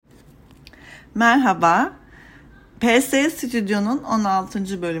Merhaba, PS Stüdyo'nun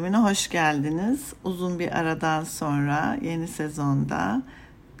 16. bölümüne hoş geldiniz. Uzun bir aradan sonra yeni sezonda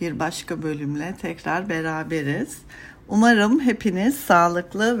bir başka bölümle tekrar beraberiz. Umarım hepiniz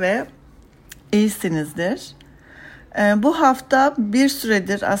sağlıklı ve iyisinizdir. Bu hafta bir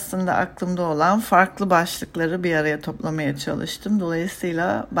süredir aslında aklımda olan farklı başlıkları bir araya toplamaya çalıştım.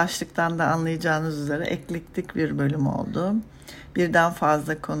 Dolayısıyla başlıktan da anlayacağınız üzere eklektik bir bölüm oldu. Birden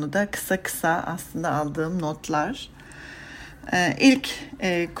fazla konuda kısa kısa aslında aldığım notlar. İlk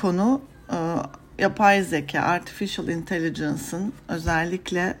konu yapay zeka, artificial intelligence'ın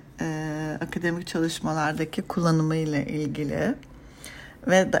özellikle akademik çalışmalardaki kullanımı ile ilgili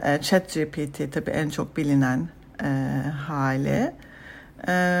ve ChatGPT tabii en çok bilinen hali.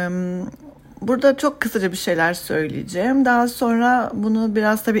 Burada çok kısaca bir şeyler söyleyeceğim. Daha sonra bunu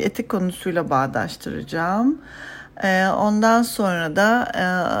biraz tabii etik konusuyla bağdaştıracağım. Ondan sonra da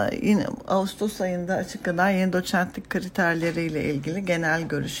yine Ağustos ayında açıklanan yeni doçentlik kriterleriyle ilgili genel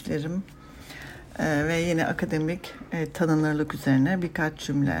görüşlerim ve yine akademik tanınırlık üzerine birkaç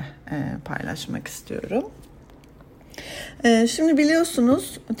cümle paylaşmak istiyorum. Şimdi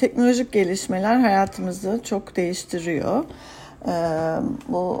biliyorsunuz teknolojik gelişmeler hayatımızı çok değiştiriyor.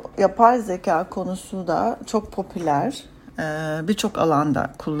 Bu yapay zeka konusu da çok popüler, birçok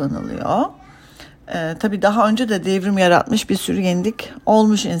alanda kullanılıyor. Tabii daha önce de devrim yaratmış bir sürü yenilik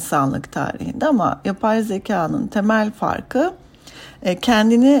olmuş insanlık tarihinde ama yapay zekanın temel farkı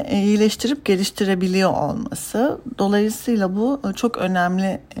kendini iyileştirip geliştirebiliyor olması. Dolayısıyla bu çok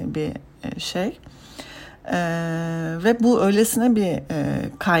önemli bir şey. Ve bu öylesine bir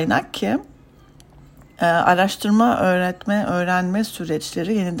kaynak ki araştırma, öğrenme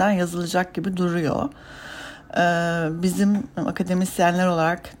süreçleri yeniden yazılacak gibi duruyor. Bizim akademisyenler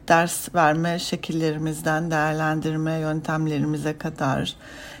olarak ders verme şekillerimizden değerlendirme yöntemlerimize kadar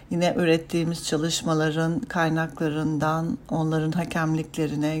yine ürettiğimiz çalışmaların kaynaklarından onların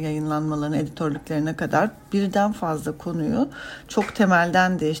hakemliklerine, yayınlanmalarına, editörlüklerine kadar birden fazla konuyu çok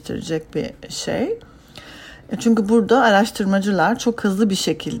temelden değiştirecek bir şey. Çünkü burada araştırmacılar çok hızlı bir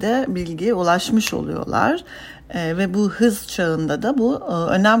şekilde bilgiye ulaşmış oluyorlar. Ve bu hız çağında da bu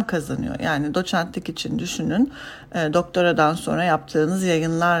önem kazanıyor. Yani doçentlik için düşünün, doktoradan sonra yaptığınız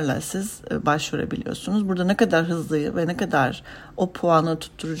yayınlarla siz başvurabiliyorsunuz. Burada ne kadar hızlı ve ne kadar o puanı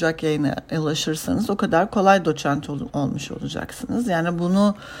tutturacak yayına ulaşırsanız o kadar kolay doçent olmuş olacaksınız. Yani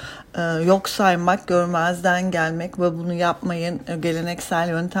bunu yok saymak, görmezden gelmek ve bunu yapmayın, geleneksel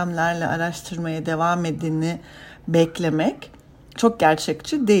yöntemlerle araştırmaya devam edini beklemek çok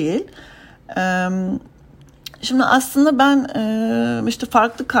gerçekçi değil. Şimdi aslında ben işte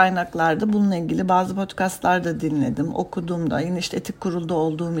farklı kaynaklarda bununla ilgili bazı podcastlar da dinledim, okudum da. Yine işte etik kurulda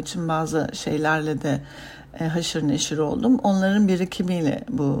olduğum için bazı şeylerle de haşır neşir oldum. Onların birikimiyle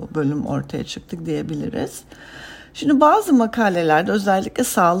bu bölüm ortaya çıktı diyebiliriz. Şimdi bazı makalelerde özellikle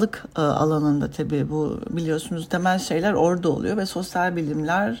sağlık alanında tabii bu biliyorsunuz temel şeyler orada oluyor ve sosyal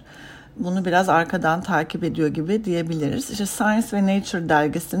bilimler bunu biraz arkadan takip ediyor gibi diyebiliriz. İşte Science ve Nature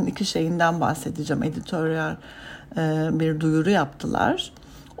dergisinin iki şeyinden bahsedeceğim. Editoryal bir duyuru yaptılar.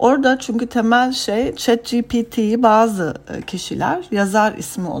 Orada çünkü temel şey ChatGPT'yi bazı kişiler yazar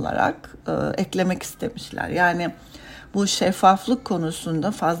ismi olarak eklemek istemişler. Yani bu şeffaflık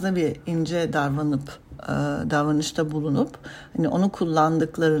konusunda fazla bir ince davranışta bulunup hani onu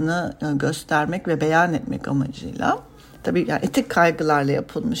kullandıklarını göstermek ve beyan etmek amacıyla. Tabii yani etik kaygılarla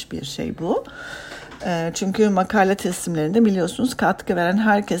yapılmış bir şey bu. Çünkü makale teslimlerinde biliyorsunuz katkı veren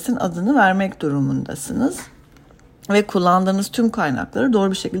herkesin adını vermek durumundasınız. Ve kullandığınız tüm kaynakları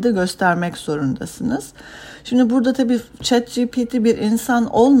doğru bir şekilde göstermek zorundasınız. Şimdi burada tabii ChatGPT bir insan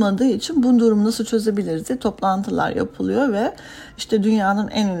olmadığı için bu durumu nasıl çözebiliriz diye toplantılar yapılıyor ve işte dünyanın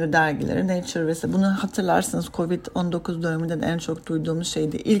en ünlü dergileri Nature ve bunu hatırlarsınız Covid-19 döneminde de en çok duyduğumuz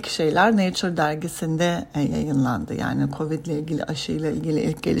şeydi. İlk şeyler Nature dergisinde yayınlandı. Yani Covid ile ilgili aşıyla ilgili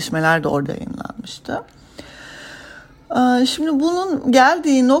ilk gelişmeler de orada yayınlanmıştı. Şimdi bunun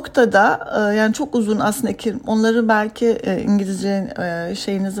geldiği noktada yani çok uzun aslında onları belki İngilizce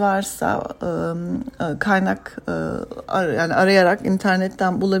şeyiniz varsa kaynak yani arayarak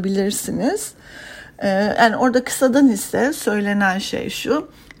internetten bulabilirsiniz. Yani orada kısadan ise söylenen şey şu: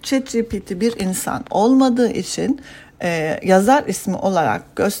 ChatGPT bir insan olmadığı için yazar ismi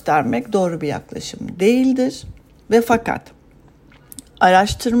olarak göstermek doğru bir yaklaşım değildir ve fakat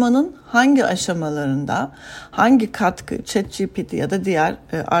araştırmanın hangi aşamalarında hangi katkı ChatGPT ya da diğer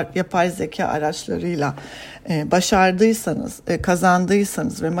yapay zeka araçlarıyla başardıysanız,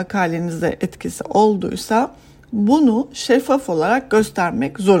 kazandıysanız ve makalenizde etkisi olduysa bunu şeffaf olarak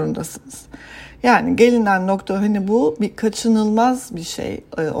göstermek zorundasınız. Yani gelinen nokta hani bu bir kaçınılmaz bir şey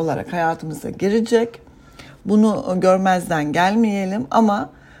olarak hayatımıza girecek. Bunu görmezden gelmeyelim ama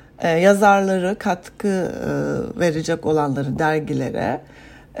yazarları, katkı verecek olanları dergilere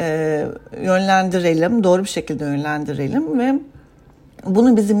yönlendirelim, doğru bir şekilde yönlendirelim ve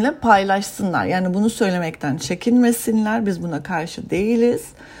bunu bizimle paylaşsınlar. Yani bunu söylemekten çekinmesinler, biz buna karşı değiliz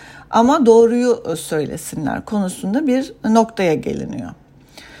ama doğruyu söylesinler konusunda bir noktaya geliniyor.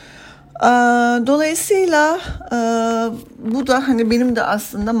 Dolayısıyla bu da hani benim de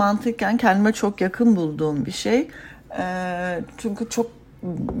aslında mantıken kendime çok yakın bulduğum bir şey. Çünkü çok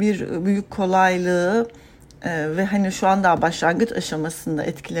bir büyük kolaylığı ve hani şu anda başlangıç aşamasında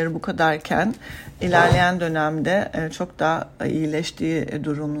etkileri bu kadarken ilerleyen dönemde çok daha iyileştiği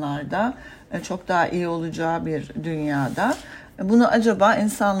durumlarda çok daha iyi olacağı bir dünyada bunu acaba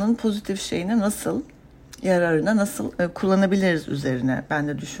insanlığın pozitif şeyini nasıl, yararına nasıl kullanabiliriz üzerine ben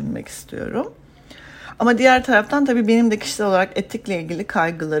de düşünmek istiyorum. Ama diğer taraftan tabii benim de kişisel olarak etikle ilgili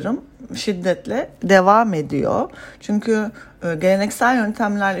kaygılarım şiddetle devam ediyor. Çünkü geleneksel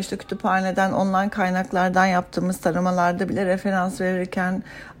yöntemlerle işte kütüphaneden, online kaynaklardan yaptığımız taramalarda bile referans verirken,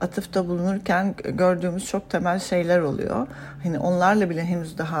 atıfta bulunurken gördüğümüz çok temel şeyler oluyor. Hani onlarla bile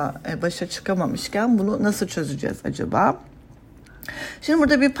henüz daha başa çıkamamışken bunu nasıl çözeceğiz acaba? Şimdi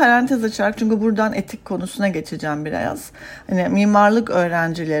burada bir parantez açarak çünkü buradan etik konusuna geçeceğim biraz. Hani mimarlık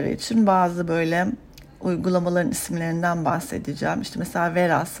öğrencileri için bazı böyle uygulamaların isimlerinden bahsedeceğim. İşte mesela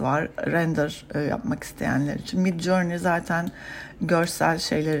Veras var, render yapmak isteyenler için. Midjourney zaten görsel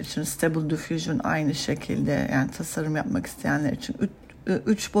şeyler için. Stable Diffusion aynı şekilde, yani tasarım yapmak isteyenler için.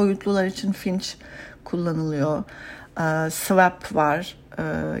 Üç boyutlular için Finch kullanılıyor. Swap var,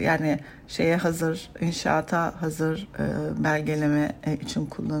 yani şeye hazır, inşaata hazır belgeleme için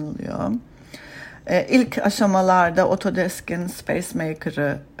kullanılıyor. İlk aşamalarda Autodesk'in Space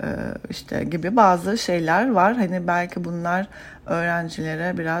Maker'ı işte gibi bazı şeyler var. Hani belki bunlar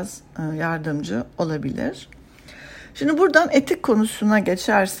öğrencilere biraz yardımcı olabilir. Şimdi buradan etik konusuna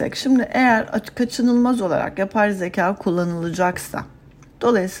geçersek, şimdi eğer kaçınılmaz olarak yapay zeka kullanılacaksa,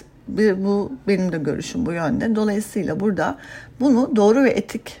 dolayısıyla bu benim de görüşüm bu yönde. Dolayısıyla burada bunu doğru ve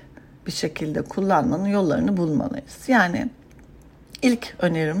etik bir şekilde kullanmanın yollarını bulmalıyız. Yani ilk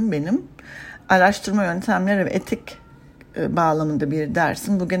önerim benim araştırma yöntemleri ve etik bağlamında bir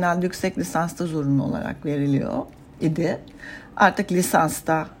dersin. Bu genelde yüksek lisansta zorunlu olarak veriliyor idi. Artık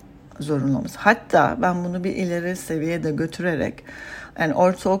lisansta zorunlu olması. Hatta ben bunu bir ileri seviyede götürerek yani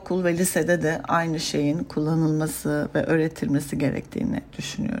ortaokul ve lisede de aynı şeyin kullanılması ve öğretilmesi gerektiğini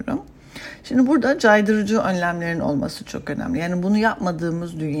düşünüyorum. Şimdi burada caydırıcı önlemlerin olması çok önemli. Yani bunu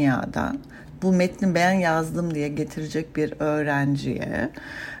yapmadığımız dünyada bu metni ben yazdım diye getirecek bir öğrenciye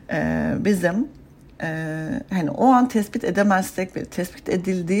bizim hani o an tespit edemezsek bile tespit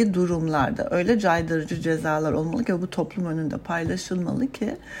edildiği durumlarda öyle caydırıcı cezalar olmalı ki bu toplum önünde paylaşılmalı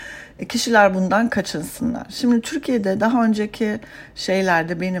ki kişiler bundan kaçınsınlar. Şimdi Türkiye'de daha önceki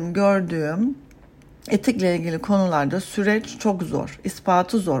şeylerde benim gördüğüm etikle ilgili konularda süreç çok zor.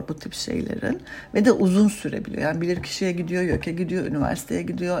 İspatı zor bu tip şeylerin ve de uzun sürebiliyor. Yani bilirkişiye gidiyor, YÖK'e gidiyor, üniversiteye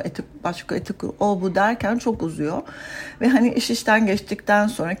gidiyor, başka etik o bu derken çok uzuyor. Ve hani iş işten geçtikten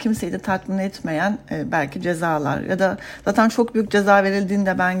sonra kimseyi de tatmin etmeyen belki cezalar ya da zaten çok büyük ceza verildiğini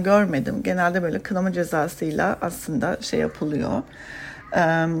de ben görmedim. Genelde böyle kınama cezasıyla aslında şey yapılıyor.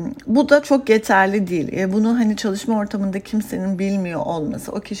 Bu da çok yeterli değil. Bunu hani çalışma ortamında kimsenin bilmiyor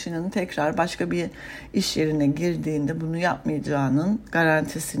olması, o kişinin tekrar başka bir iş yerine girdiğinde bunu yapmayacağının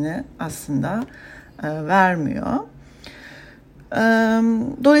garantisini aslında vermiyor.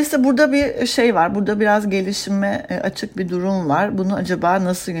 Dolayısıyla burada bir şey var, burada biraz gelişime açık bir durum var. Bunu acaba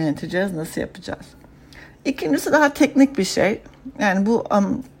nasıl yöneteceğiz, nasıl yapacağız? İkincisi daha teknik bir şey. Yani bu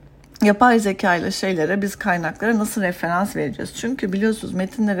yapay zeka ile şeylere, biz kaynaklara nasıl referans vereceğiz? Çünkü biliyorsunuz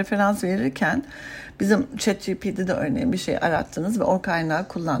metinle referans verirken bizim ChatGPT'de örneğin bir şey arattınız ve o kaynağı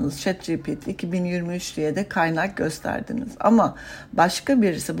kullandınız. ChatGPT 2023 diye de kaynak gösterdiniz. Ama başka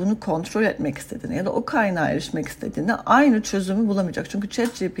birisi bunu kontrol etmek istediğinde ya da o kaynağa erişmek istediğinde aynı çözümü bulamayacak. Çünkü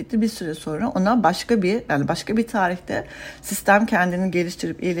ChatGPT bir süre sonra ona başka bir tarihte sistem kendini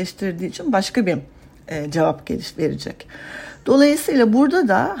geliştirip iyileştirdiği için başka bir cevap verecek. Dolayısıyla burada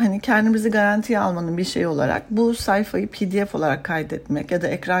da hani kendimizi garantiye almanın bir şeyi olarak bu sayfayı PDF olarak kaydetmek ya da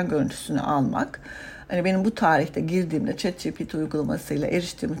ekran görüntüsünü almak. Hani benim bu tarihte girdiğimde ChatGPT uygulamasıyla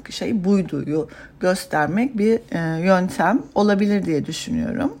eriştiğim şey buyduyu göstermek bir yöntem olabilir diye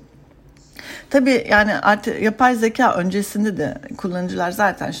düşünüyorum. Tabii yani artık yapay zeka öncesinde de kullanıcılar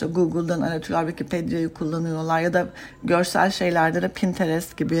zaten işte Google'dan aratıyorlar, Wikipedia'yı kullanıyorlar ya da görsel şeylerde de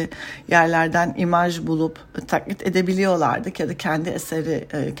Pinterest gibi yerlerden imaj bulup taklit edebiliyorlardı ya da kendi eseri,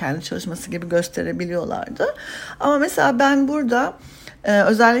 kendi çalışması gibi gösterebiliyorlardı. Ama mesela ben burada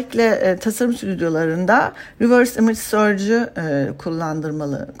özellikle tasarım stüdyolarında reverse image search'ü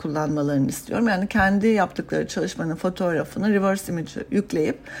kullanmalarını istiyorum. Yani kendi yaptıkları çalışmanın fotoğrafını reverse image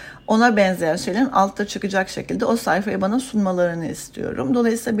yükleyip ona benzeyen şeylerin altta çıkacak şekilde o sayfayı bana sunmalarını istiyorum.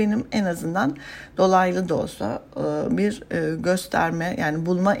 Dolayısıyla benim en azından dolaylı da olsa bir gösterme, yani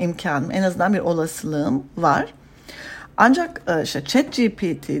bulma imkanım, en azından bir olasılığım var. Ancak işte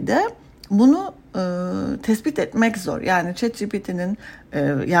ChatGPT'de bunu tespit etmek zor. Yani ChatGPT'nin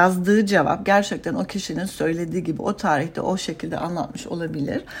yazdığı cevap gerçekten o kişinin söylediği gibi o tarihte o şekilde anlatmış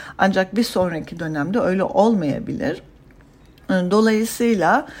olabilir. Ancak bir sonraki dönemde öyle olmayabilir.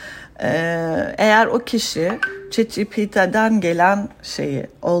 Dolayısıyla eğer o kişi ChatGPT'den gelen şeyi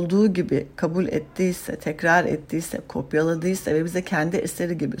olduğu gibi kabul ettiyse, tekrar ettiyse, kopyaladıysa ve bize kendi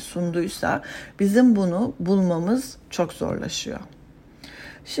eseri gibi sunduysa bizim bunu bulmamız çok zorlaşıyor.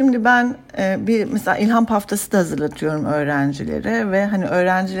 Şimdi ben bir mesela ilham haftası da hazırlatıyorum öğrencilere ve hani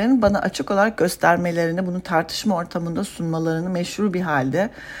öğrencilerin bana açık olarak göstermelerini, bunu tartışma ortamında sunmalarını, meşru bir halde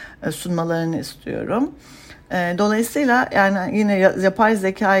sunmalarını istiyorum. Dolayısıyla yani yine yapay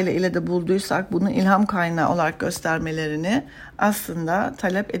zeka ile de bulduysak bunu ilham kaynağı olarak göstermelerini aslında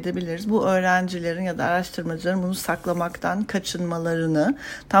talep edebiliriz. Bu öğrencilerin ya da araştırmacıların bunu saklamaktan kaçınmalarını,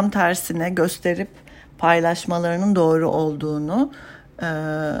 tam tersine gösterip paylaşmalarının doğru olduğunu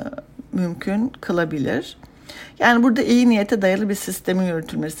mümkün kılabilir. Yani burada iyi niyete dayalı bir sistemin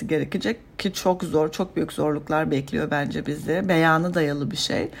yürütülmesi gerekecek ki çok zor, çok büyük zorluklar bekliyor bence bizi. Beyana dayalı bir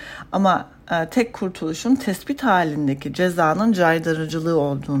şey. Ama tek kurtuluşun tespit halindeki cezanın caydırıcılığı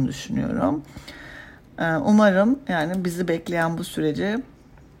olduğunu düşünüyorum. Umarım yani bizi bekleyen bu süreci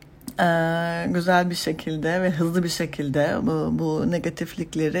güzel bir şekilde ve hızlı bir şekilde bu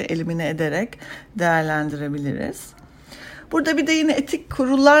negatiflikleri elimine ederek değerlendirebiliriz. Burada bir de yine etik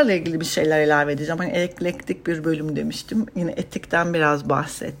kurullarla ilgili bir şeyler ilave edeceğim. Hani eklektik bir bölüm demiştim. Yine etikten biraz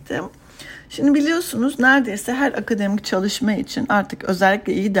bahsettim. Şimdi biliyorsunuz neredeyse her akademik çalışma için artık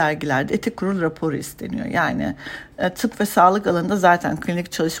özellikle iyi dergilerde etik kurul raporu isteniyor. Yani tıp ve sağlık alanında zaten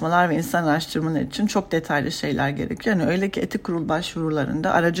klinik çalışmalar ve insan araştırmaları için çok detaylı şeyler gerekiyor. Yani öyle ki etik kurul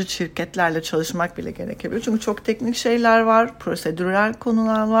başvurularında aracı şirketlerle çalışmak bile gerekebiliyor. Çünkü çok teknik şeyler var, prosedürel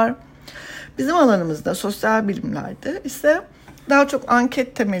konular var. Bizim alanımızda sosyal bilimlerde ise daha çok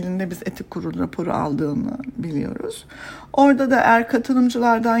anket temelinde biz etik kurul raporu aldığını biliyoruz. Orada da eğer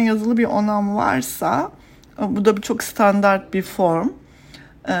katılımcılardan yazılı bir onam varsa, bu da çok standart bir form,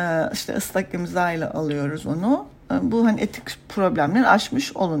 işte ıslak imza ile alıyoruz onu. Bu hani etik problemleri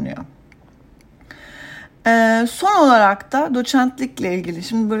aşmış olunuyor. Son olarak da doçentlikle ilgili,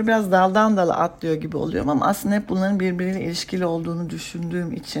 şimdi böyle biraz daldan dala atlıyor gibi oluyorum ama aslında hep bunların birbiriyle ilişkili olduğunu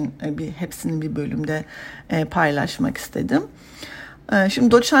düşündüğüm için hepsini bir bölümde paylaşmak istedim.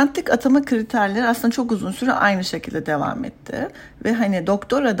 Şimdi doçentlik atama kriterleri aslında çok uzun süre aynı şekilde devam etti ve hani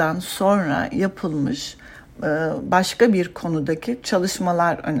doktoradan sonra yapılmış başka bir konudaki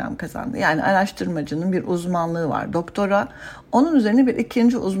çalışmalar önem kazandı. Yani araştırmacının bir uzmanlığı var, doktora. Onun üzerine bir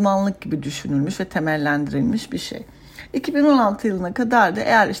ikinci uzmanlık gibi düşünülmüş ve temellendirilmiş bir şey. 2016 yılına kadar da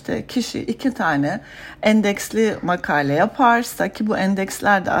eğer işte kişi 2 tane endeksli makale yaparsa, ki bu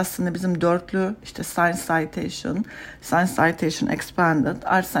endeksler de aslında bizim dörtlü işte Science Citation, Science Citation Expanded,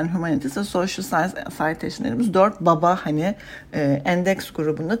 Arts and Humanities ve Social Science Citation dediğimiz 4 baba hani endeks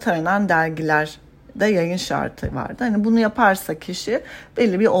grubunda tanınan dergiler da yayın şartı vardı. Hani bunu yaparsa kişi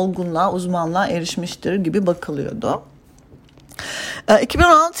belli bir olgunluğa, uzmanlığa erişmiştir gibi bakılıyordu.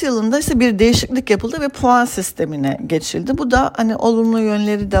 2016 yılında ise bir değişiklik yapıldı ve puan sistemine geçildi. Bu da hani olumlu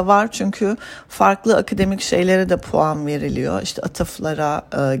yönleri de var çünkü farklı akademik şeylere de puan veriliyor. İşte atıflara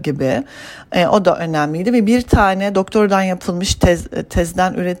gibi. O da önemliydi ve bir tane doktordan yapılmış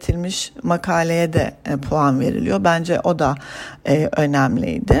tezden üretilmiş makaleye de puan veriliyor. Bence o da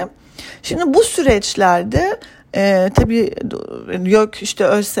önemliydi. Şimdi bu süreçlerde tabii YÖK, işte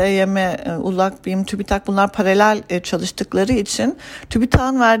ÖSYM, ULAK, BİM, TÜBİTAK bunlar paralel çalıştıkları için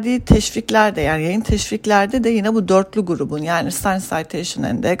TÜBİTAK'ın verdiği teşviklerde, yani yayın teşviklerde de yine bu dörtlü grubun, yani Science Citation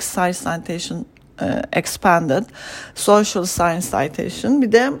Index, Science Citation Expanded, Social Science Citation,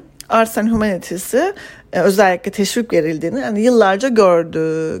 bir de Arts and Humanities'i özellikle teşvik verildiğini yani yıllarca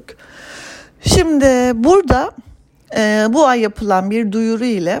gördük. Şimdi burada bu ay yapılan bir duyuru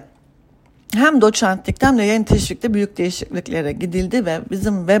ile hem doçentlikte hem de yayın teşvikte büyük değişikliklere gidildi ve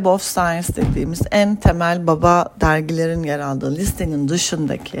bizim Web of Science dediğimiz en temel baba dergilerin yer aldığı listenin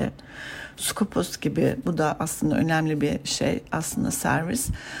dışındaki Scopus gibi, bu da aslında önemli bir şey, aslında servis.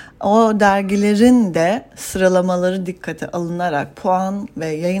 O dergilerin de sıralamaları dikkate alınarak puan ve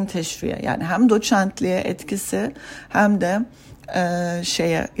yayın teşviği, yani hem doçentliğe etkisi hem de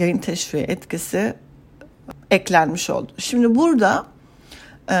yayın teşviği etkisi eklenmiş oldu. Şimdi burada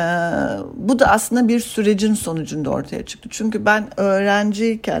bu da aslında bir sürecin sonucunda ortaya çıktı. Çünkü ben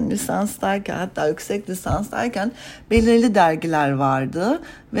öğrenciyken, lisanstayken, hatta yüksek lisanstayken belirli dergiler vardı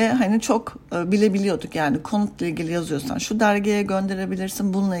ve hani çok bilebiliyorduk, yani konutla ilgili yazıyorsan şu dergiye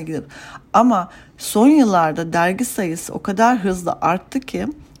gönderebilirsin, bununla ilgili. Ama son yıllarda dergi sayısı o kadar hızlı arttı ki,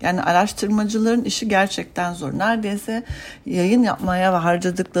 yani araştırmacıların işi gerçekten zor. Neredeyse yayın yapmaya ve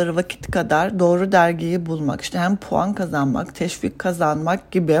harcadıkları vakit kadar doğru dergiyi bulmak, işte hem puan kazanmak, teşvik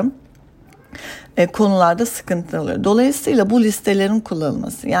kazanmak gibi konularda sıkıntı oluyor. Dolayısıyla bu listelerin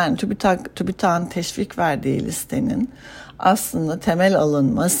kullanılması, yani TÜBİTAK'ın teşvik verdiği listenin aslında temel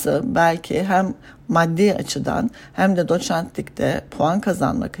alınması, belki hem maddi açıdan hem de doçentlikte puan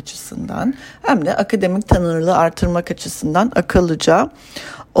kazanmak açısından hem de akademik tanınırlığı artırmak açısından akıllıca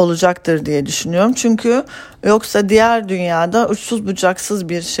olacaktır diye düşünüyorum. Çünkü yoksa diğer dünyada uçsuz bucaksız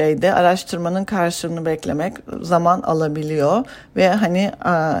bir şeyde araştırmanın karşılığını beklemek zaman alabiliyor ve hani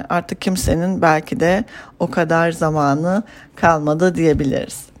artık kimsenin belki de o kadar zamanı kalmadı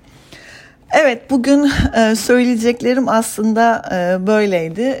diyebiliriz. Evet, bugün söyleyeceklerim aslında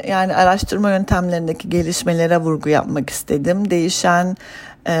böyleydi. Yani araştırma yöntemlerindeki gelişmelere vurgu yapmak istedim. Değişen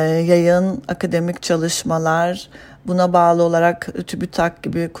yayın, akademik çalışmalar, buna bağlı olarak TÜBİTAK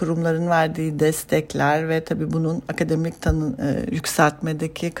gibi kurumların verdiği destekler ve tabii bunun akademik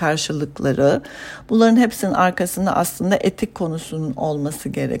yükseltmedeki karşılıkları, bunların hepsinin arkasında aslında etik konusunun olması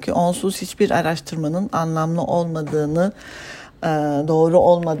gerekiyor. Onsuz hiçbir araştırmanın anlamlı olmadığını, doğru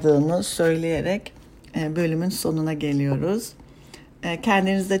olmadığını söyleyerek bölümün sonuna geliyoruz.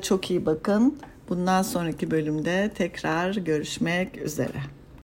 Kendinize çok iyi bakın. Bundan sonraki bölümde tekrar görüşmek üzere.